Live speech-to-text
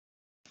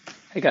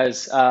Hey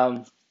guys,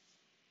 I'm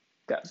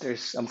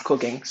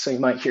cooking, so you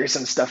might hear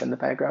some stuff in the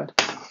background,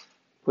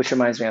 which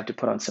reminds me I have to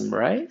put on some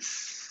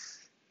rice.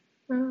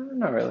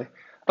 Not really.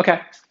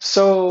 Okay,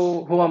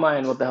 so who am I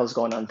and what the hell's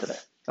going on today?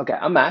 Okay,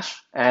 I'm Mash,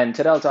 and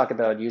today I'll talk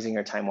about using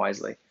your time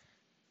wisely.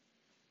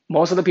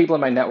 Most of the people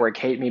in my network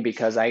hate me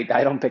because I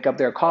don't pick up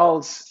their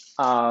calls.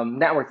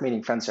 Network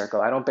meaning friend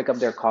circle. I don't pick up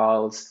their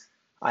calls.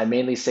 I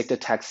mainly stick to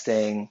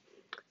texting.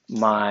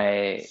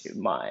 My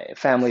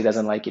family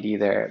doesn't like it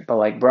either. But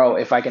like, bro,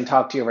 if I can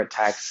talk to you over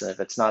text,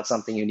 if it's not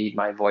something you need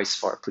my voice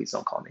for, please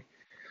don't call me.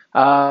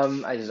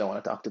 I just don't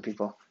want to talk to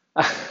people.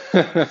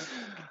 I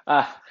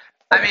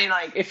mean,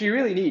 like, if you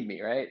really need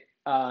me, right?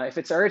 If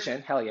it's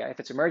urgent, hell yeah. If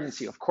it's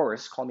emergency, of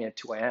course, call me at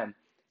 2 a.m.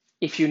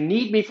 If you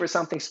need me for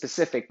something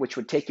specific, which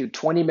would take you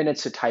 20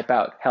 minutes to type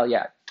out, hell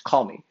yeah,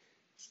 call me.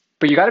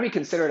 But you got to be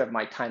considerate of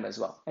my time as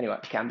well. Anyway,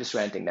 okay, I'm just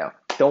ranting now.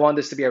 Don't want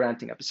this to be a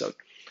ranting episode.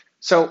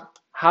 So,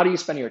 how do you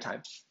spend your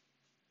time?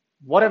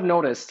 What I've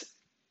noticed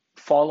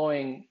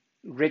following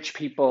rich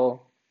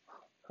people,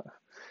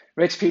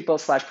 rich people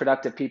slash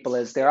productive people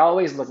is they're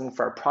always looking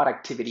for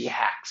productivity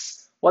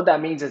hacks. What that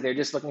means is they're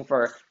just looking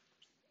for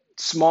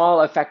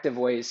small, effective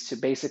ways to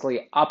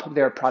basically up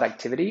their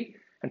productivity.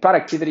 And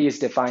productivity is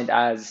defined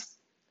as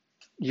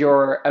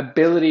your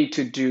ability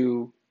to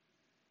do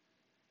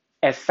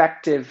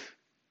effective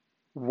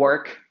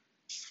work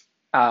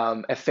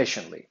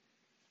efficiently.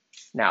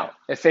 Now,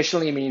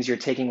 efficiently means you're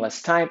taking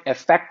less time.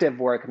 Effective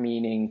work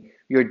meaning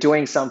you're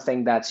doing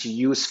something that's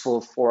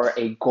useful for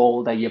a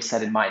goal that you've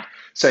set in mind.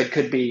 So it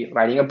could be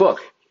writing a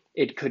book.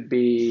 It could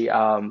be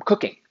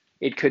cooking.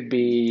 It could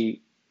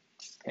be,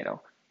 you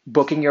know,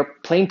 booking your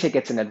plane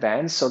tickets in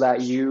advance so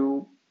that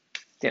you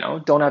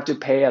don't have to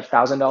pay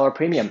 $1,000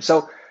 premium.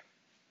 So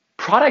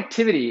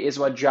productivity is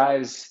what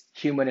drives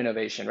human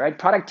innovation, right?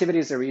 Productivity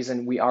is the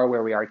reason we are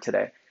where we are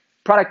today.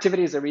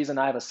 Productivity is the reason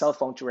I have a cell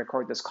phone to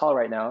record this call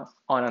right now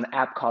on an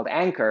app called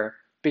Anchor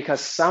because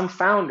some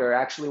founder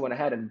actually went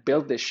ahead and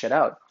built this shit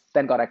out,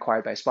 then got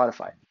acquired by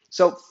Spotify.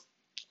 So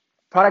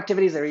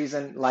productivity is the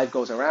reason life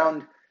goes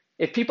around.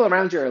 If people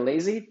around you are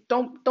lazy,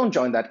 don't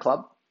join that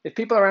club. If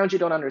people around you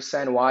don't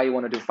understand why you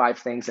want to do five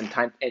things in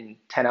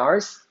 10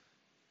 hours,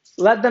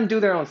 let them do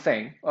their own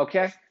thing,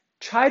 okay?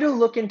 Try to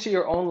look into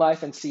your own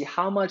life and see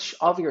how much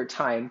of your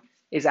time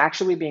is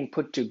actually being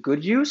put to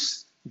good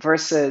use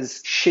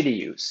versus shitty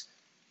use.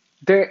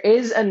 There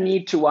is a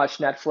need to watch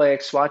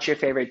Netflix, watch your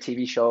favorite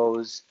TV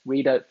shows,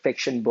 read a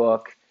fiction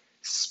book,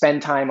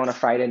 spend time on a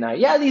Friday night.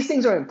 Yeah, these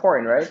things are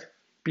important, right?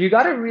 But you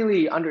got to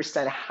really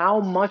understand how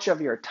much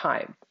of your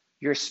time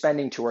you're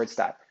spending towards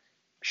that.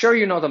 Sure,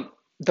 you know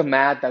the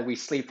math that we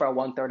sleep for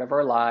one third of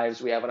our lives,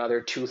 we have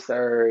another two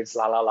thirds,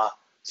 la la la.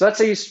 So let's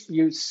say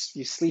you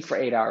sleep for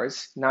 8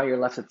 hours. Now you're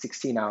left with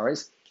 16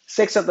 hours.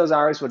 Six of those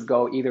hours would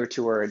go either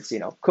towards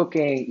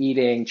cooking,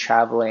 eating,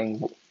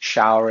 traveling,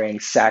 showering,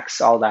 sex,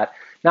 all that.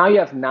 Now you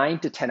have 9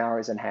 to 10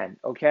 hours in hand.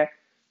 Okay,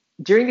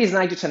 during these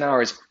 9 to 10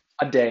 hours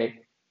a day,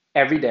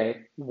 every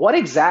day, what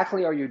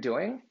exactly are you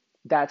doing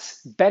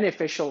that's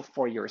beneficial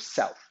for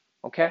yourself?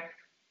 Okay.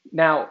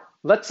 Now,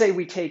 let's say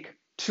we take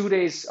 2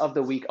 days of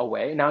the week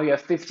away. Now you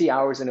have 50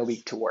 hours in a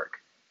week to work.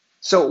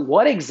 So,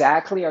 what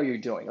exactly are you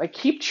doing? Like,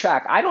 keep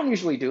track. I don't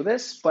usually do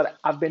this, but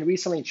I've been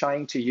recently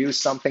trying to use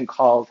something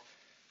called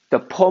the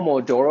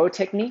Pomodoro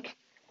technique.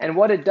 And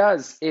what it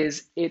does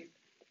is it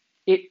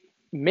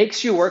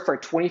makes you work for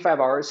 25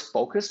 hours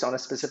focused on a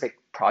specific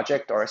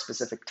project or a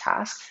specific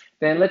task,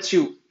 then lets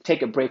you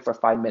take a break for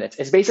 5 minutes.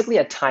 It's basically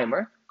a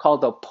timer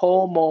called the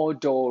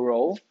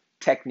Pomodoro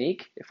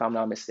technique, if I'm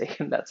not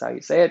mistaken, that's how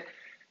you say it.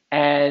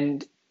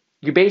 And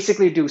you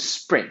basically do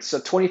sprints.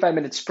 So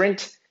 25-minute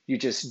sprint, you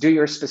just do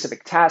your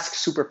specific task,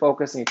 super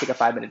focused, and you take a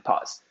 5 minute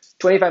pause.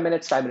 25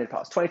 minutes, 5 minute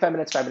pause. 25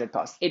 minutes, 5 minute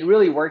pause. It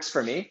really works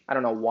for me. I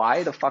don't know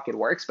why the fuck it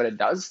works, but it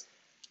does.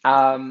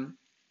 Um,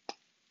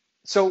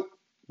 so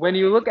when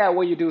you look at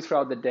what you do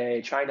throughout the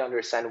day, trying to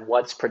understand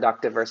what's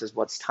productive versus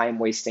what's time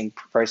wasting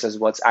versus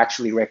what's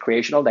actually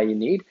recreational that you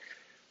need,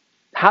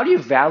 how do you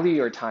value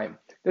your time?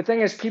 The thing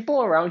is,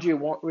 people around you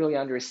won't really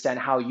understand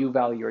how you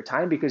value your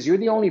time because you're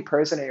the only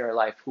person in your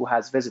life who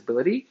has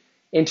visibility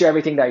into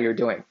everything that you're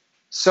doing.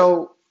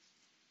 So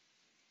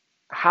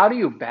how do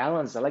you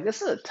balance that? Like,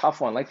 this is a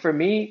tough one. Like, for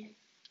me,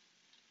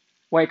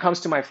 when it comes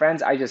to my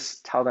friends, I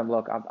just tell them,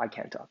 look, I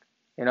can't talk.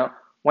 You know,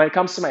 when it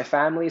comes to my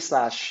family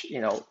slash,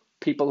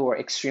 people who are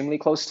extremely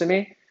close to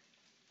me,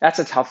 that's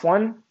a tough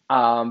one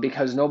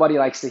because nobody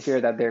likes to hear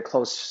that their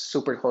close,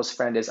 super close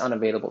friend is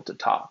unavailable to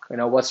talk.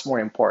 What's more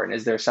important?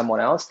 Is there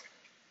someone else?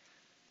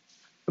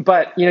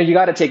 But you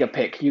got to take a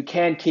pick. You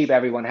can't keep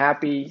everyone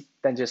happy,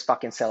 then just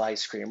fucking sell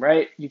ice cream,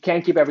 right? You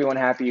can't keep everyone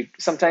happy.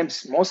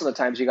 Sometimes, most of the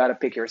times, you got to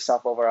pick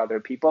yourself over other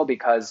people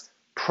because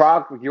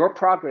your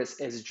progress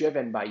is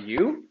driven by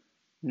you,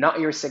 not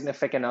your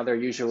significant other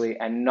usually,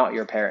 and not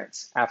your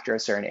parents after a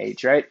certain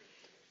age, right?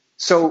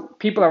 So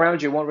people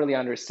around you won't really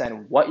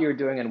understand what you're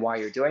doing and why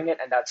you're doing it,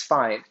 and that's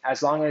fine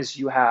as long as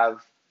you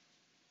have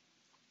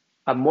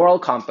a moral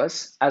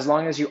compass, as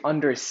long as you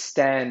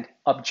understand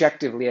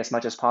objectively as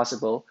much as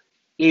possible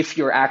if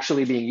you're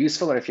actually being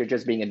useful or if you're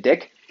just being a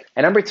dick.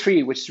 And number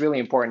three, which is really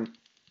important.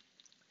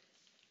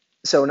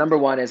 So number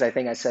one is, I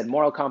think I said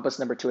moral compass.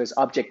 Number two is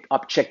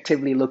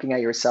objectively looking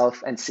at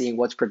yourself and seeing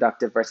what's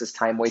productive versus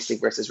time wasting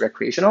versus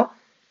recreational.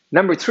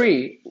 Number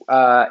three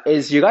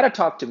is you got to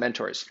talk to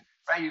mentors,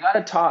 right? You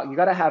got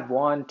to have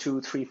one,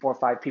 two, three, four,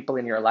 five people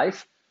in your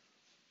life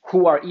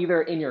who are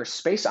either in your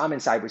space. I'm in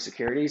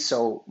cybersecurity,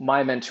 so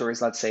my mentor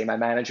is, let's say, my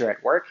manager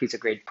at work. He's a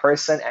great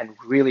person and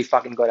really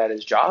fucking good at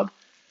his job.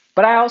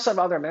 But I also have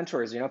other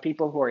mentors,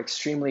 people who are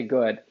extremely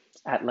good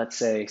at, let's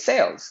say,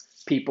 sales,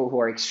 people who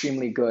are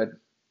extremely good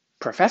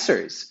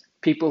professors,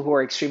 people who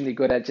are extremely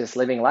good at just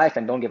living life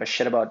and don't give a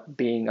shit about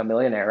being a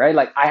millionaire, right?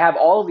 Like I have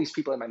all of these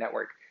people in my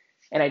network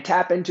and I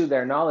tap into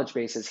their knowledge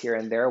bases here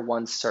and there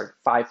once or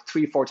five,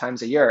 three, four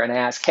times a year. And I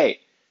ask, hey,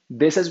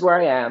 this is where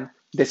I am.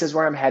 This is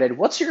where I'm headed.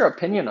 What's your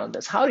opinion on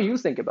this? How do you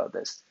think about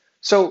this?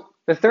 So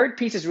the third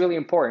piece is really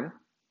important,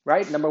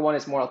 right? Number one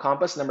is moral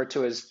compass. Number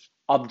two is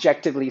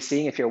objectively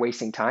seeing if you're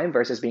wasting time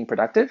versus being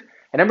productive.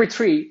 And number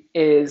three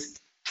is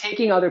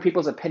taking other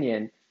people's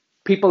opinion,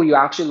 people you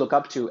actually look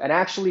up to, and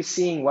actually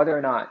seeing whether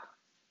or not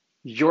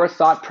your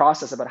thought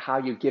process about how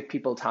you give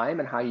people time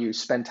and how you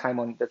spend time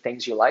on the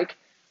things you like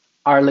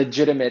are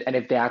legitimate and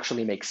if they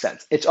actually make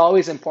sense. It's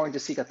always important to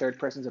seek a third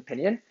person's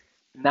opinion.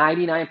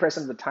 99%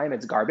 of the time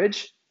it's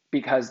garbage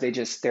because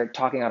they're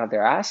talking out of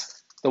their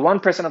ass. The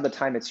 1% of the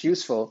time it's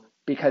useful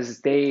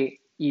because they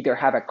either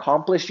have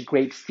accomplished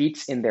great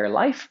feats in their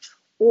life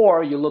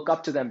or you look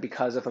up to them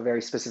because of a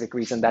very specific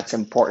reason that's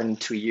important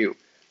to you,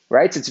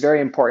 right? So it's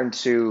very important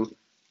to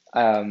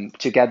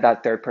get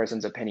that third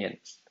person's opinion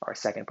or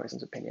second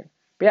person's opinion.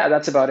 But yeah,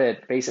 that's about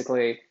it.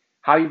 Basically,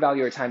 how you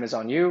value your time is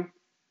on you.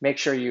 Make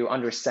sure you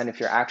understand if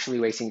you're actually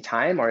wasting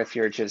time or if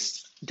you're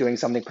just doing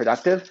something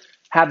productive.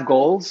 Have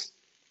goals,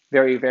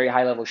 very, very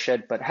high level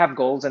shit, but have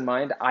goals in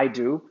mind. I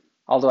do,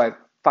 although I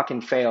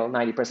fucking fail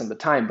 90% of the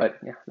time, but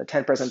yeah, the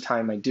 10%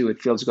 time I do,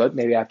 it feels good.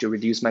 Maybe I have to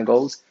reduce my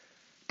goals.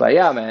 But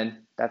yeah, man,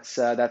 that's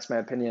my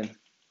opinion.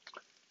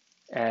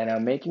 And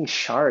I'm making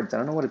shards. I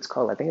don't know what it's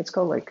called. I think it's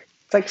called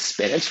it's like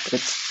spinach, but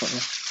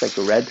it's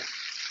like red.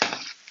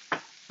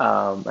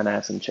 And I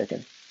have some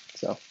chicken.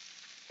 So,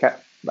 okay,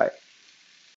 bye.